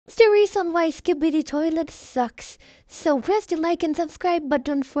the reason why Skibidi Toilet sucks. So press the like and subscribe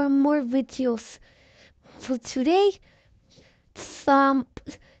button for more videos. For today, some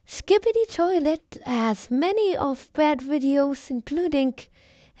Skibidi Toilet has many of bad videos, including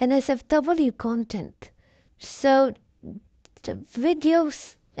NSFW content. So the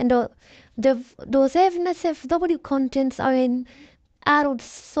videos and those NSFW contents are in adult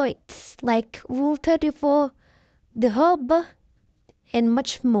sites like Rule 34, The Hub, and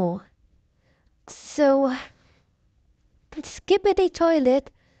much more. So, Skibidi Toilet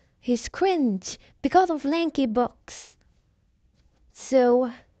is cringe because of lanky box.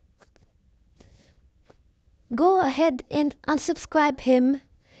 So, go ahead and unsubscribe him.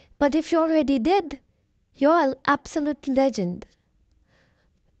 But if you already did, you're an absolute legend.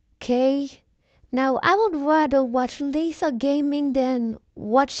 Okay? Now, I would rather watch Lisa Gaming than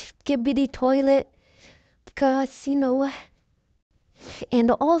watch Skibidi Toilet. Because, and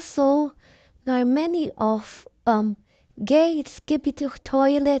also, there are many of gay Skibidi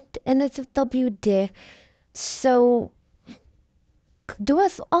Toilet and NSFW there. So there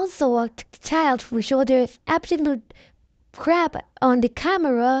was also a child who showed their absolute crap on the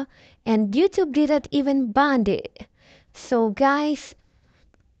camera, and YouTube didn't even ban it. So guys,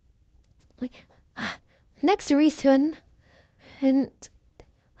 next reason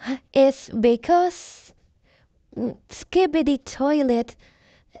is because Skibidi Toilet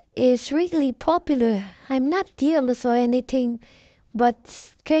is really popular. I'm not jealous or anything, but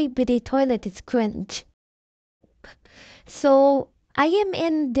Skibidi Toilet is cringe. So I am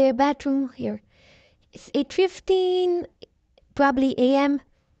in the bathroom here. It's 8:15, probably a.m.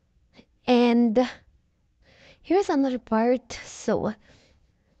 And here's another part. So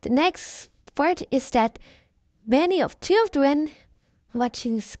the next part is that many of children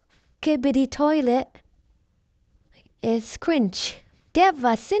watching Skibidi Toilet is cringe. They have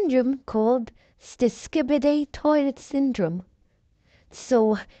a syndrome called the Skibidi Toilet Syndrome.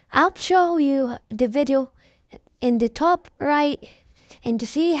 So I'll show you the video in the top right and to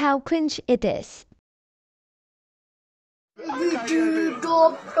see how cringe it is.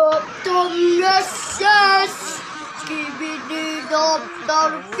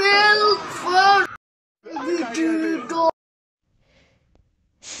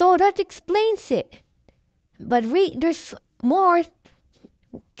 So that explains it. But there's more.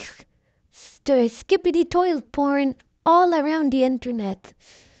 There's Skibidi Toilet porn all around the internet.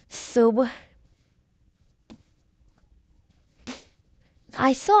 So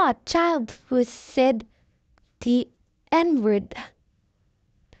I saw a child who said the N-word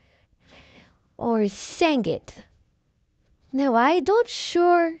or sang it. Now I don't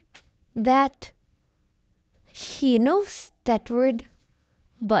sure that he knows that word,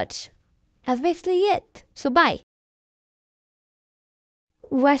 but that's basically it. So bye.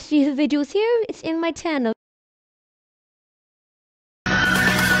 Watch these videos here, it's in my channel.